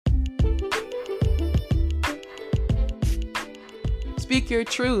Speak Your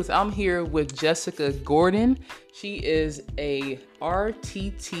Truth. I'm here with Jessica Gordon. She is a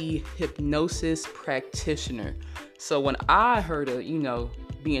RTT hypnosis practitioner. So when I heard of,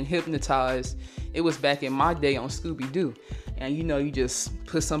 being hypnotized, it was back in my day on Scooby-Doo. And you just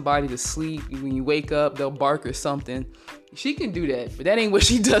put somebody to sleep. When you wake up, they'll bark or something. She can do that, but that ain't what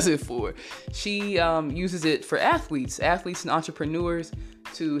she does it for. She uses it for athletes and entrepreneurs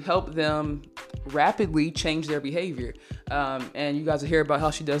to help them rapidly change their behavior. And you guys will hear about how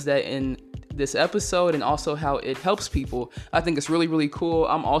she does that in this episode and also how it helps people. I think it's really, really cool.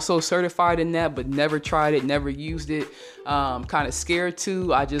 I'm also certified in that, but never tried it, never used it. Kind of scared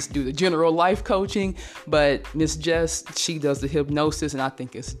to. I just do the general life coaching, but Miss Jess, she does the hypnosis and I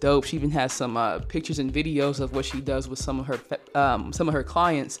think it's dope. She even has some pictures and videos of what she does with some of her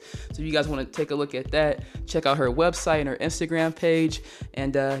clients. So if you guys want to take a look at that, check out her website and her Instagram page,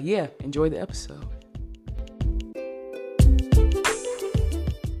 and enjoy the episode.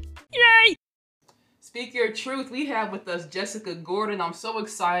 Speak Your Truth. We have with us Jessica Gordon. I'm so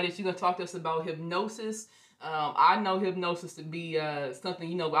excited. She's going to talk to us about hypnosis. I know hypnosis to be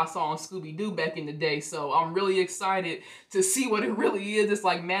something, I saw on Scooby-Doo back in the day. So I'm really excited to see what it really is. It's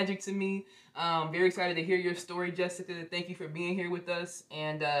like magic to me. Very excited to hear your story, Jessica. Thank you for being here with us.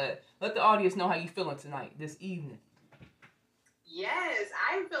 And let the audience know how you're feeling tonight, this evening. Yes,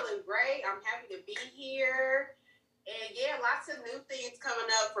 I'm feeling great. I'm happy to be here. And yeah, lots of new things coming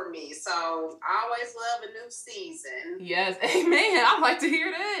up for me. So I always love a new season. Yes, amen. I'd like to hear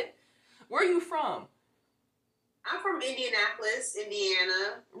that. Where are you from? I'm from Indianapolis,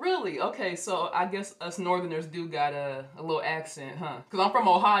 Indiana. Really? Okay, so I guess us Northerners do got a little accent, huh? Because I'm from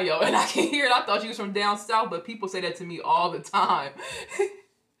Ohio and I can hear it. I thought you was from down south, but people say that to me all the time.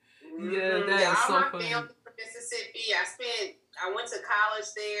 Yeah, that is so funny. Family from Mississippi. I went to college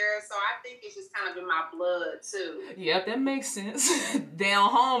there, so I think it's just kind of in my blood, too. Yep, that makes sense.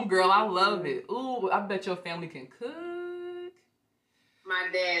 Down home, girl, I love it. Ooh, I bet your family can cook. My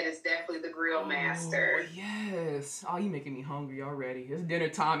dad is definitely the grill master. Yes. Oh, you making me hungry already. It's dinner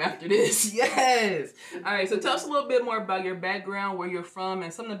time after this. Yes. All right, so tell us a little bit more about your background, where you're from,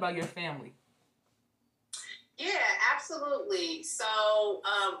 and something about your family. Yeah, absolutely. So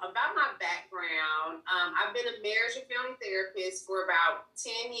about my background, I've been a marriage and family therapist for about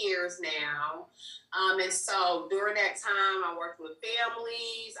 10 years now. And so during that time, I worked with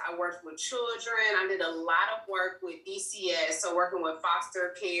families, I worked with children. I did a lot of work with DCS, so working with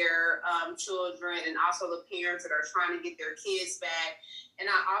foster care children and also the parents that are trying to get their kids back. And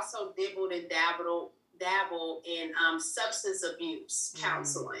I also dabbled in substance abuse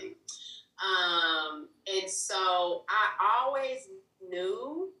counseling. And so I always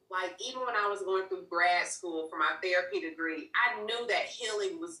knew, like, even when I was going through grad school for my therapy degree, I knew that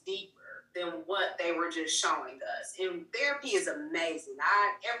healing was deeper than what they were just showing us. And therapy is amazing.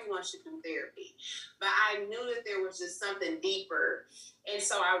 Everyone should do therapy. But I knew that there was just something deeper. And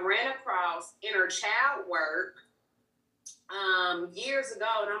so I ran across inner child work years ago,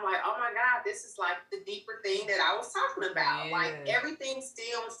 and I'm like, oh my God, this is like the deeper thing that I was talking about. Yeah. Like, everything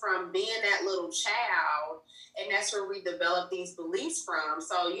stems from being that little child, and that's where we develop these beliefs from.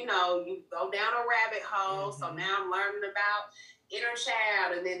 So, you go down a rabbit hole. So now I'm learning about inner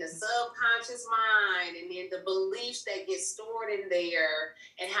child, and then the subconscious mind, and then the beliefs that get stored in there,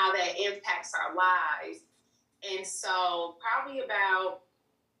 and how that impacts our lives. And so probably about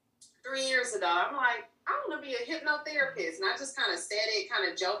 3 years ago, I'm like, I want to be a hypnotherapist. And I just kind of said it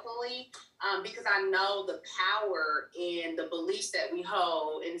kind of jokingly because I know the power in the beliefs that we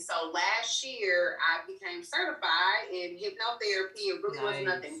hold. And so last year, I became certified in hypnotherapy. It really wasn't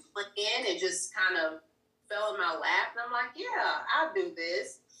nothing planned. It just kind of fell in my lap. And I'm like, yeah, I'll do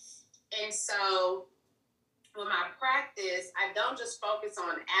this. And so with my practice, I don't just focus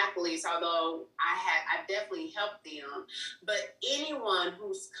on athletes, although I definitely help them, but anyone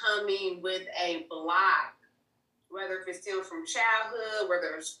who's coming with a block, whether if it's still from childhood,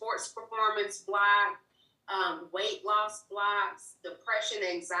 whether it's sports performance block, weight loss blocks, depression,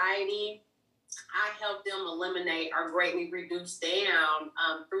 anxiety, I help them eliminate or greatly reduce down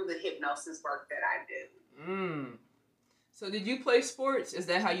through the hypnosis work that I do. So did you play sports? Is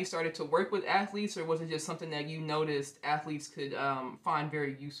that how you started to work with athletes, or was it just something that you noticed athletes could find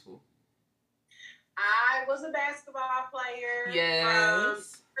very useful? I was a basketball player.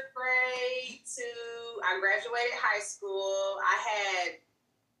 Yes. From grade to I graduated high school. I had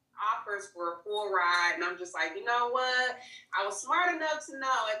offers for a full ride, and I'm just like, you know what? I was smart enough to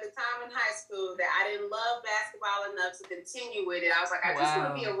know at the time in high school that I didn't love basketball enough to continue with it. I was like, I just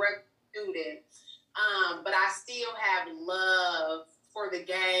want to be a regular student. But I still have love for the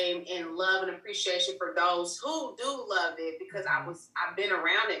game and love and appreciation for those who do love it, because I've been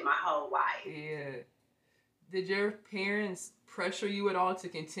around it my whole life. Yeah. Did your parents pressure you at all to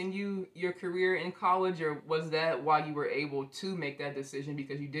continue your career in college, or was that why you were able to make that decision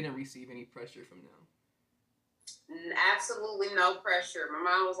because you didn't receive any pressure from them? Absolutely no pressure. My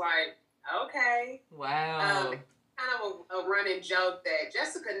mom was like, okay. Wow. Kind of a running joke that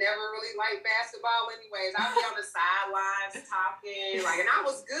Jessica never really liked basketball anyways. I'd be on the sidelines talking, like, and I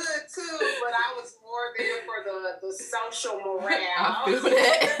was good too, but I was more there for the social morale. I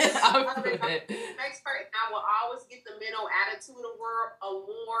feel that. Next part, I will always get the mental attitude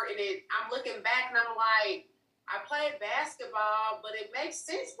award, and I'm looking back and I'm like, I played basketball, but it makes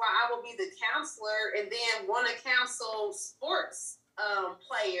sense why I will be the counselor and then want to counsel sports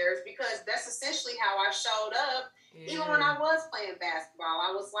players, because that's essentially how I showed up. Yeah. Even when I was playing basketball,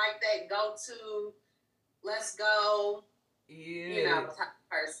 I was like that go-to, let's go, type of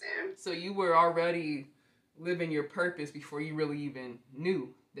person. So you were already living your purpose before you really even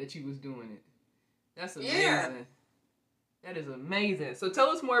knew that you was doing it. That's amazing. Yeah. That is amazing. So tell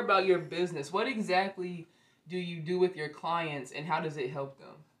us more about your business. What exactly do you do with your clients, and how does it help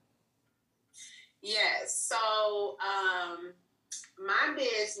them? Yes. So, my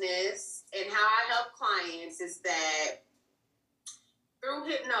business and how I help clients is that through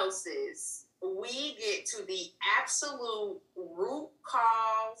hypnosis, we get to the absolute root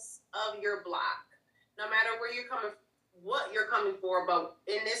cause of your block. No matter where you're coming, what you're coming for, but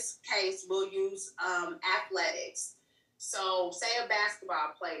in this case, we'll use athletics. So say a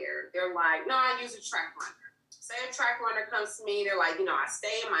basketball player, they're like, no, I use a track runner. Say a track runner comes to me, they're like, I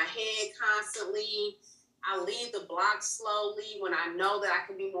stay in my head constantly. I leave the block slowly when I know that I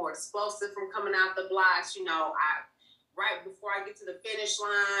can be more explosive from coming out the blocks. Right before I get to the finish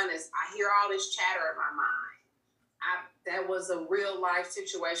line, I hear all this chatter in my mind. That was a real life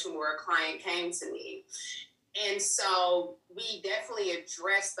situation where a client came to me. And so we definitely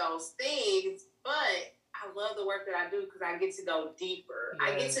address those things, but I love the work that I do because I get to go deeper. Yes.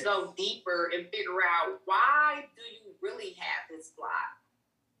 I get to go deeper and figure out, why do you really have this block?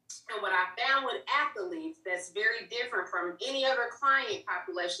 And what I found with athletes that's very different from any other client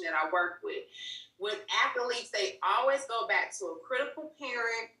population that I work with. With athletes, they always go back to a critical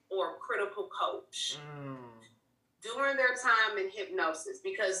parent or a critical coach during their time in hypnosis,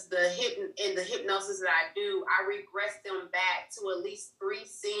 because in the hypnosis that I do, I regress them back to at least 3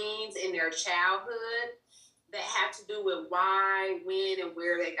 scenes in their childhood that have to do with why, when, and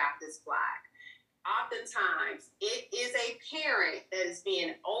where they got this block. Oftentimes, it is a parent that is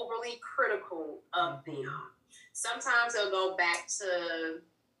being overly critical of them. Sometimes they'll go back to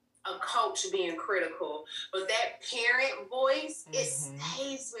a coach being critical, but that parent voice, it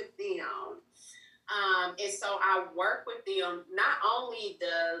stays with them. And so I work with them. Not only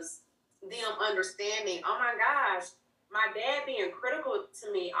does them understanding, oh my gosh, my dad being critical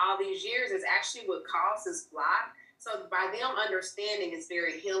to me all these years is actually what caused this block. So by them understanding, it's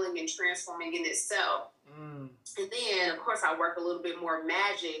very healing and transforming in itself. And then, of course, I work a little bit more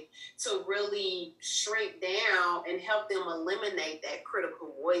magic to really shrink down and help them eliminate that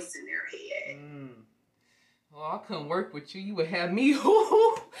critical voice in their head. Well, I couldn't work with you. You would have me,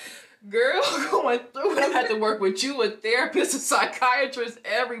 girl, going through it. I had to work with you, a therapist, a psychiatrist,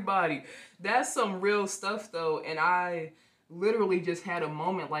 everybody. That's some real stuff, though, and I literally just had a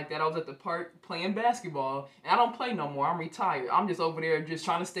moment like that. I was at the park playing basketball, and I don't play no more. I'm retired. I'm just over there just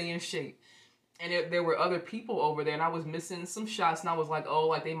trying to stay in shape. And there were other people over there, and I was missing some shots, and I was like, oh,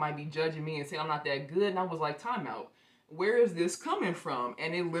 like they might be judging me and saying I'm not that good. And I was like, time out. Where is this coming from?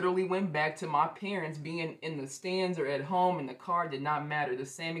 And it literally went back to my parents being in the stands or at home in the car. Did not matter. The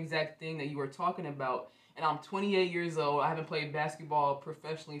same exact thing that you were talking about. And I'm 28 years old. I haven't played basketball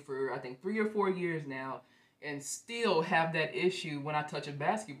professionally for, I think, 3 or 4 years now, and still have that issue when I touch a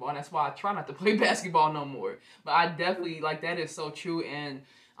basketball. And that's why I try not to play basketball no more. But I definitely, like, that is so true. And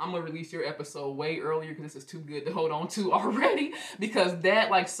I'm going to release your episode way earlier because this is too good to hold on to already. Because that,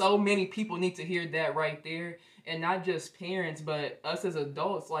 like, so many people need to hear that right there. And not just parents, but us as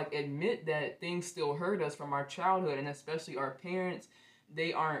adults, like, admit that things still hurt us from our childhood. And especially our parents,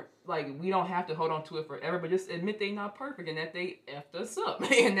 they aren't, like, we don't have to hold on to it forever, but just admit they're not perfect and that they effed us up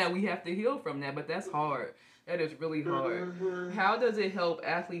and that we have to heal from that. But that's hard. That is really hard. How does it help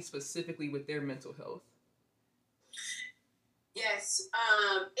athletes specifically with their mental health? Yes,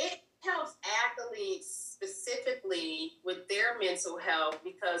 it helps athletes specifically with their mental health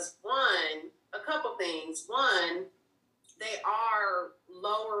because, a couple things. One, they are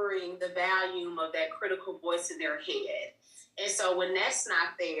lowering the volume of that critical voice in their head. And so when that's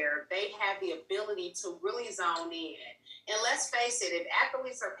not there, they have the ability to really zone in. And let's face it, if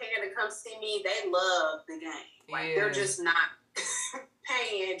athletes are paying to come see me, they love the game. Like, they're just not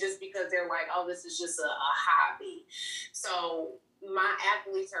paying just because they're like, oh, this is just a hobby. So my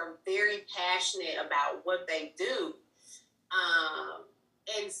athletes are very passionate about what they do.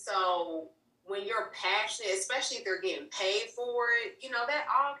 And so when you're passionate, especially if they're getting paid for it, you know, that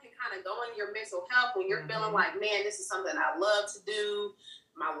all can kind of go in your mental health when you're feeling like, man, this is something I love to do.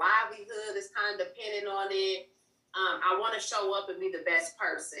 My livelihood is kind of dependent on it. I want to show up and be the best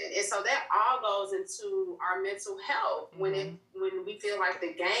person. And so that all goes into our mental health when we feel like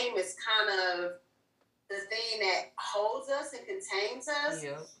the game is kind of the thing that holds us and contains us.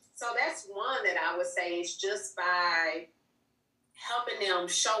 Yep. So that's one that I would say is just by helping them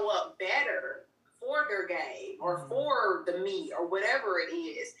show up better for their game or for the meet or whatever it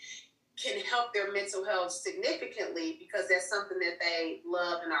is can help their mental health significantly because that's something that they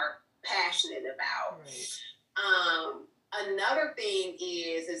love and are passionate about. Right. Another thing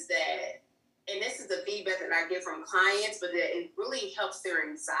is that, and this is the feedback that I get from clients, but that it really helps their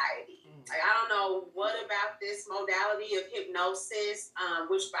anxiety. Like, I don't know what about this modality of hypnosis,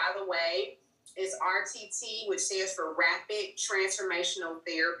 which, by the way, is RTT, which stands for Rapid Transformational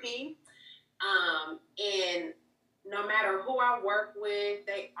Therapy. And no matter who I work with,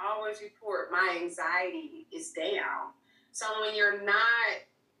 they always report my anxiety is down. So when you're not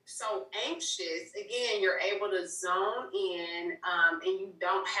so anxious, again, you're able to zone in and you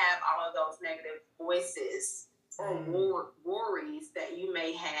don't have all of those negative voices or worries that you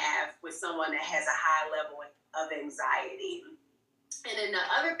may have with someone that has a high level of anxiety. And then the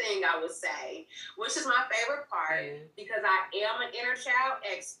other thing I would say, which is my favorite part, because I am an inner child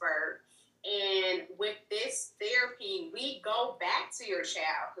expert, and with this therapy, we go back to your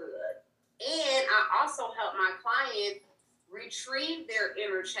childhood. And I also help my clients retrieve their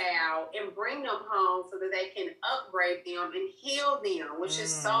inner child and bring them home so that they can upgrade them and heal them, which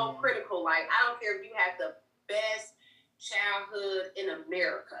is so critical. Like, I don't care if you have the best childhood in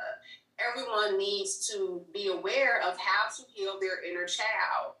America. Everyone needs to be aware of how to heal their inner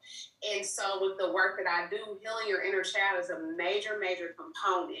child. And so with the work that I do, healing your inner child is a major, major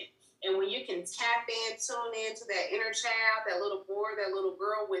component. And when you can tap in, tune into that inner child, that little boy, that little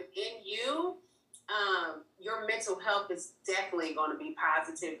girl within you, your mental health is definitely going to be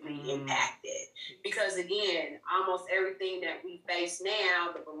positively impacted. Because again, almost everything that we face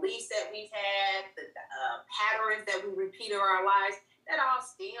now, the beliefs that we've had, the patterns that we repeat in our lives, that all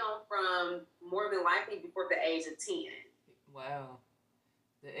stem from more than likely before the age of 10. Wow.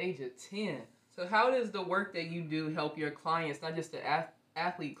 The age of 10. So how does the work that you do help your clients, not just the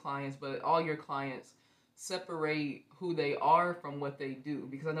athlete clients, but all your clients, separate who they are from what they do?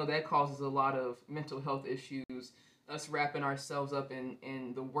 Because I know that causes a lot of mental health issues, us wrapping ourselves up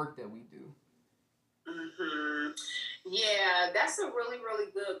in the work that we do. Yeah, that's a really,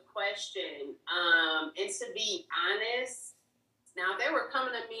 really good question. And to be honest, now, if they were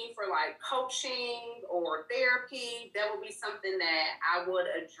coming to me for like coaching or therapy, that would be something that I would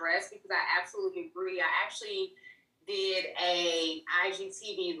address because I absolutely agree. I actually did a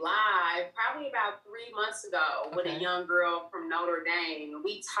IGTV live probably about 3 months ago with a young girl from Notre Dame.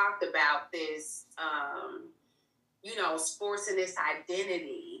 We talked about this, sports and this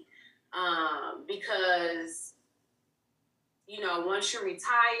identity because once you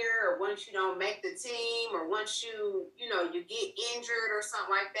retire or once you don't make the team or once you get injured or something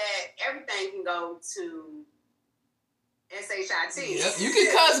like that, everything can go to SHIT. Yep. You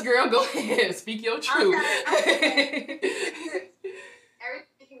can cuss, girl. Go ahead. Speak your truth. Okay.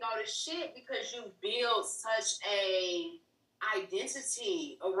 Everything can go to shit because you build such a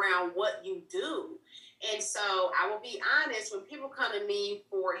identity around what you do. And so I will be honest, when people come to me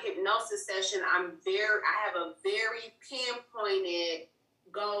for a hypnosis session, I have a very pinpointed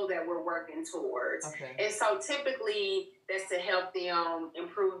goal that we're working towards. Okay. And so typically that's to help them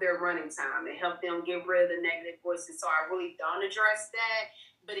improve their running time and help them get rid of the negative voices. So I really don't address that.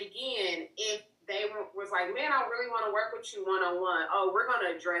 But again, if they was like, man, I really want to work with you one-on-one, we're going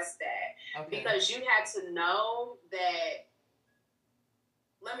to address that. Okay. Because you had to know that.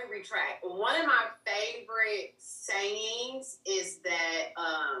 Let me retract. One of my favorite sayings is that,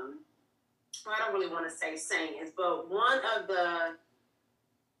 I don't really want to say sayings, but one of the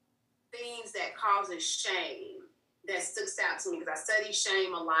things that causes shame that sticks out to me, because I study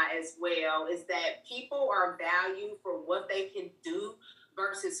shame a lot as well, is that people are valued for what they can do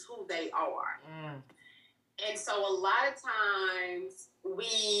versus who they are. And so a lot of times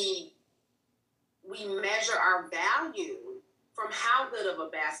we measure our value from how good of a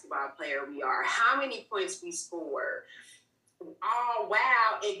basketball player we are, how many points we score, all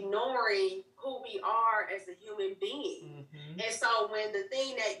while ignoring who we are as a human being. And so when the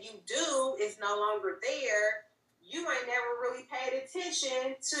thing that you do is no longer there, you ain't never really paid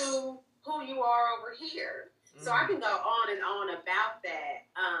attention to who you are over here. So I can go on and on about that,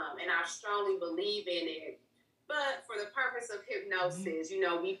 and I strongly believe in it. But for the purpose of hypnosis,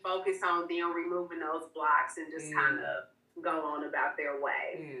 we focus on them removing those blocks and just kind of go on about their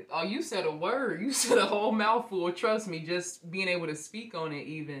way. Oh, you said a word. You said a whole mouthful. Trust me, just being able to speak on it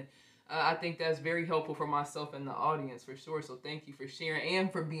even. I think that's very helpful for myself and the audience for sure. So thank you for sharing and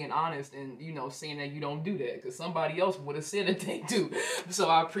for being honest and, saying that you don't do that because somebody else would have said that they do. So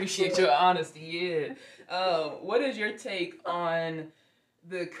I appreciate your honesty. Yeah. What is your take on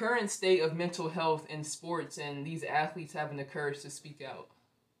the current state of mental health in sports and these athletes having the courage to speak out?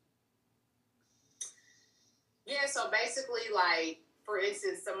 Yeah, so basically, like, for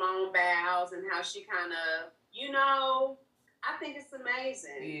instance, Simone Biles and how she kind of, I think it's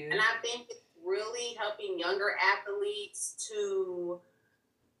amazing. Yeah. And I think it's really helping younger athletes to,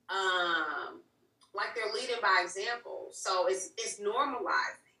 they're leading by example. So it's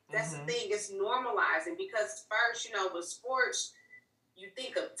normalizing. That's the thing. It's normalizing because first, with sports, you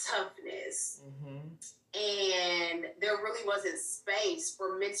think of toughness. And there really wasn't space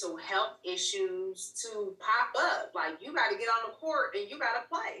for mental health issues to pop up. Like, you got to get on the court and you got to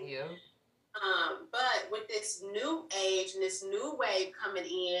play. Yeah. But with this new age and this new wave coming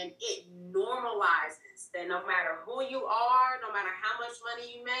in, it normalizes that no matter who you are, no matter how much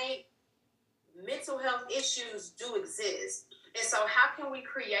money you make, mental health issues do exist. And so how can we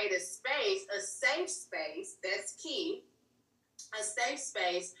create a space, a safe space, that's key, a safe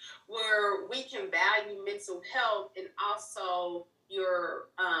space where we can value mental health and also your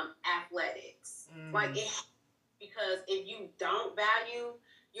athletics. Because if you don't value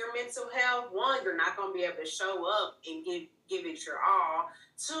your mental health, one, you're not going to be able to show up and give it your all.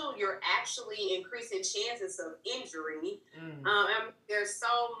 Two, you're actually increasing chances of injury. And there's so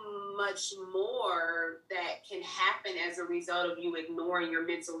much more that can happen as a result of you ignoring your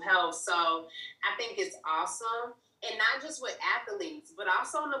mental health. So I think it's awesome. And not just with athletes, but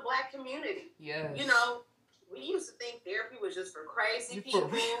also in the Black community. Yes. We used to think therapy was just for crazy people.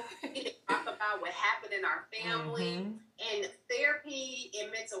 We didn't talk about what happened in our family. And therapy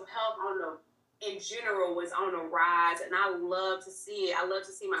and mental health in general was on a rise. And I love to see it. I love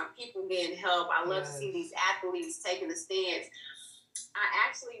to see my people getting help. I love to see these athletes taking the stance. I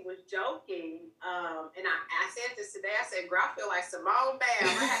actually was joking, and I said this today. I said, girl, I feel like Simone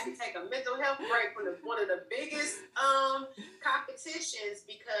Biles. I had to take a mental health break from one of the biggest competitions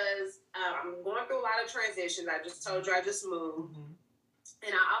because I'm going through a lot of transitions. I just told you I just moved.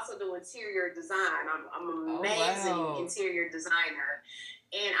 And I also do interior design. I'm an amazing interior designer.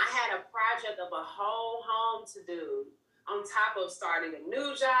 And I had a project of a whole home to do on top of starting a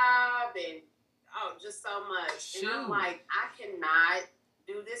new job and just so much. Shoot. And I'm like, I cannot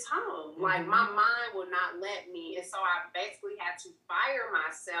do this home. Like, my mind will not let me. And so I basically had to fire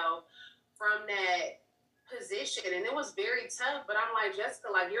myself from that position. And it was very tough. But I'm like, Jessica,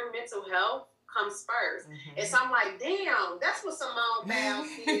 like, your mental health comes first. And so I'm like, damn, that's what Simone Biles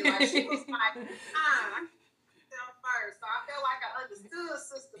did. Like, she was like, I first. So I felt like I understood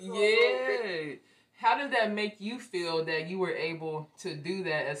sister for a little bit. How did that make you feel that you were able to do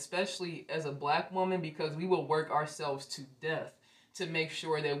that, especially as a Black woman? Because we will work ourselves to death to make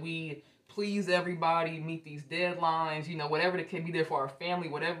sure that we please everybody, meet these deadlines, whatever that can be there for our family,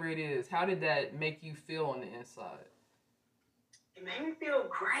 whatever it is. How did that make you feel on the inside? It made me feel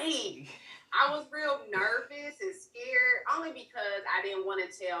great. I was real nervous and scared, only because I didn't want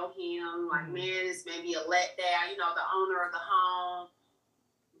to tell him, like, man, it's maybe a letdown, the owner of the home.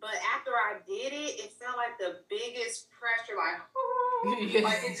 But after I did it, it felt like the biggest pressure, like,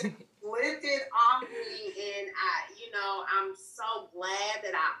 like it just lifted off me. And I'm so glad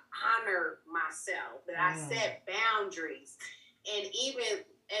that I honored myself, that I set boundaries. And even,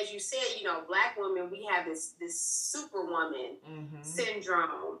 as you said, Black women, we have this superwoman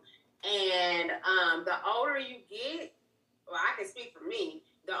syndrome. And the older you get, well, I can speak for me,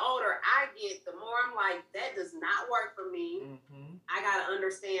 the older I get, the more I'm like, that does not work for me. I got to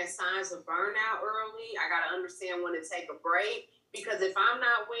understand signs of burnout early. I got to understand when to take a break. Because if I'm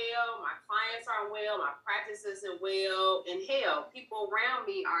not well, my clients aren't well, my practice isn't well, and hell, people around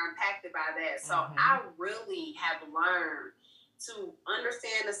me are impacted by that. So I really have learned to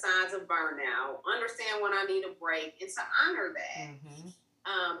understand the signs of burnout, understand when I need a break, and to honor that.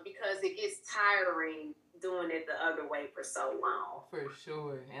 Because it gets tiring doing it the other way for so long. For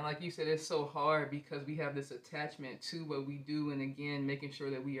sure. And like you said, it's so hard because we have this attachment to what we do, and again, making sure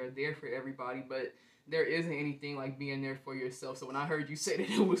that we are there for everybody, but there isn't anything like being there for yourself. So when I heard you say that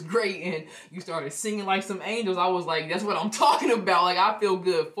it was great and you started singing like some angels, I was like, that's what I'm talking about. Like, I feel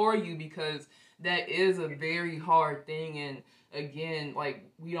good for you, because that is a very hard thing. And again, like,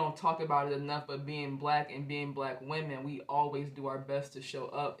 we don't talk about it enough, but being black and being black women, we always do our best to show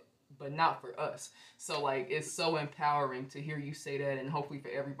up, but not for us. So like, it's so empowering to hear you say that, and hopefully for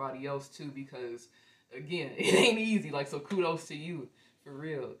everybody else too, because again, it ain't easy. Like, so kudos to you, for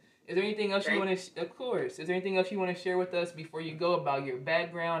real. Is there anything else you want to, of course, is there anything else you want to share with us before you go, about your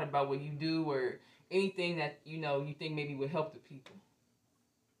background, about what you do, or anything that, you think maybe would help the people?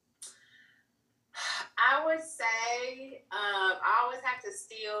 I would say, I always have to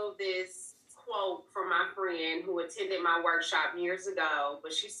steal this quote from my friend who attended my workshop years ago,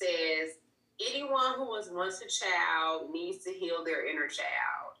 but she says, anyone who was once a child needs to heal their inner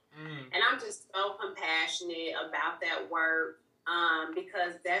child. And I'm just so compassionate about that work,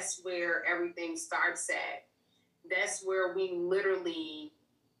 because that's where everything starts at. That's where we literally,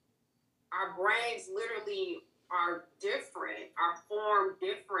 our brains literally are different, are formed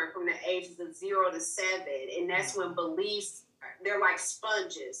different from the ages of 0 to 7. And that's when beliefs, they're like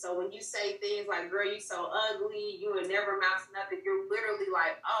sponges. So when you say things like, girl, you so ugly, you would never amount to nothing, you're literally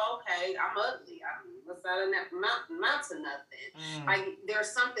like, oh, okay, I'm ugly. What's that amount to nothing? Like,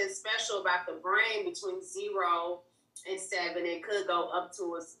 there's something special about the brain between 0 and 7. It could go up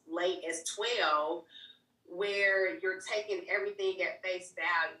to as late as 12, where you're taking everything at face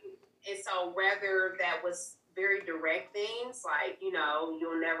value. And so whether that was very direct things like,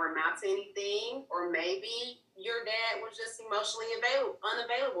 you'll never amount to anything, or maybe your dad was just emotionally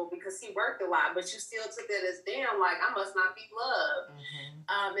unavailable because he worked a lot, but you still took it as, damn, like, I must not be loved.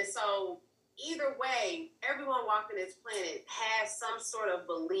 And so either way, everyone walking this planet has some sort of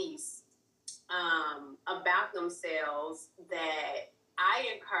beliefs about themselves that I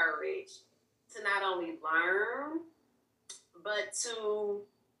encourage to not only learn, but to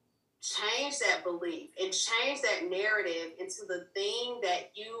change that belief and change that narrative into the thing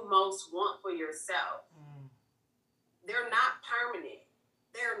that you most want for yourself. They're not permanent.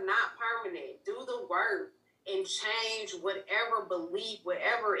 They're not permanent. Do the work and change whatever belief,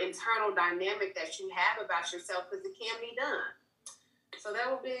 whatever internal dynamic that you have about yourself, because it can be done. So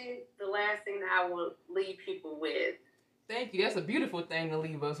that would be the last thing that I would leave people with. Thank you. That's a beautiful thing to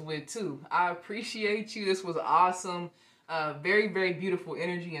leave us with, too. I appreciate you. This was awesome. Very, very beautiful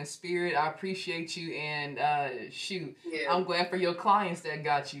energy and spirit. I appreciate you. And shoot, I'm glad for your clients that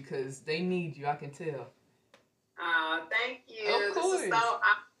got you, because they need you. I can tell. Thank you. Of course. This is so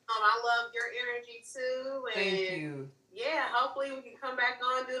I love your energy, too. And thank you. Yeah, hopefully we can come back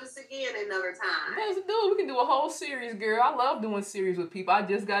on and do this again another time. Let's do it. We can do a whole series, girl. I love doing series with people. I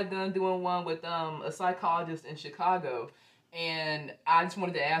just got done doing one with a psychologist in Chicago. And I just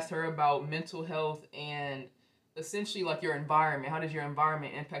wanted to ask her about mental health and essentially like your environment. How does your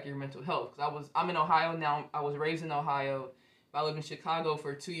environment impact your mental health? Because I'm in Ohio now. I was raised in Ohio. I lived in Chicago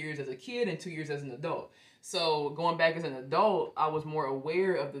for 2 years as a kid and 2 years as an adult. So going back as an adult, I was more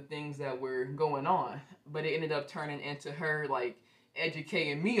aware of the things that were going on. But it ended up turning into her like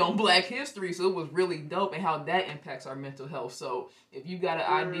educating me on Black history. So it was really dope, and how that impacts our mental health. So if you got an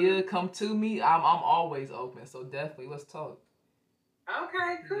idea, come to me. I'm always open. So definitely, let's talk.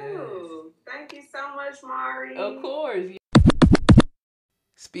 Okay, cool. Yes. Thank you so much, Mari. Of course.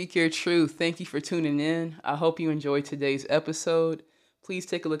 Speak your truth. Thank you for tuning in. I hope you enjoyed today's episode. Please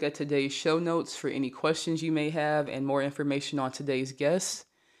take a look at today's show notes for any questions you may have and more information on today's guests.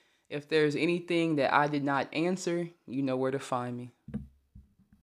 If there's anything that I did not answer, you know where to find me.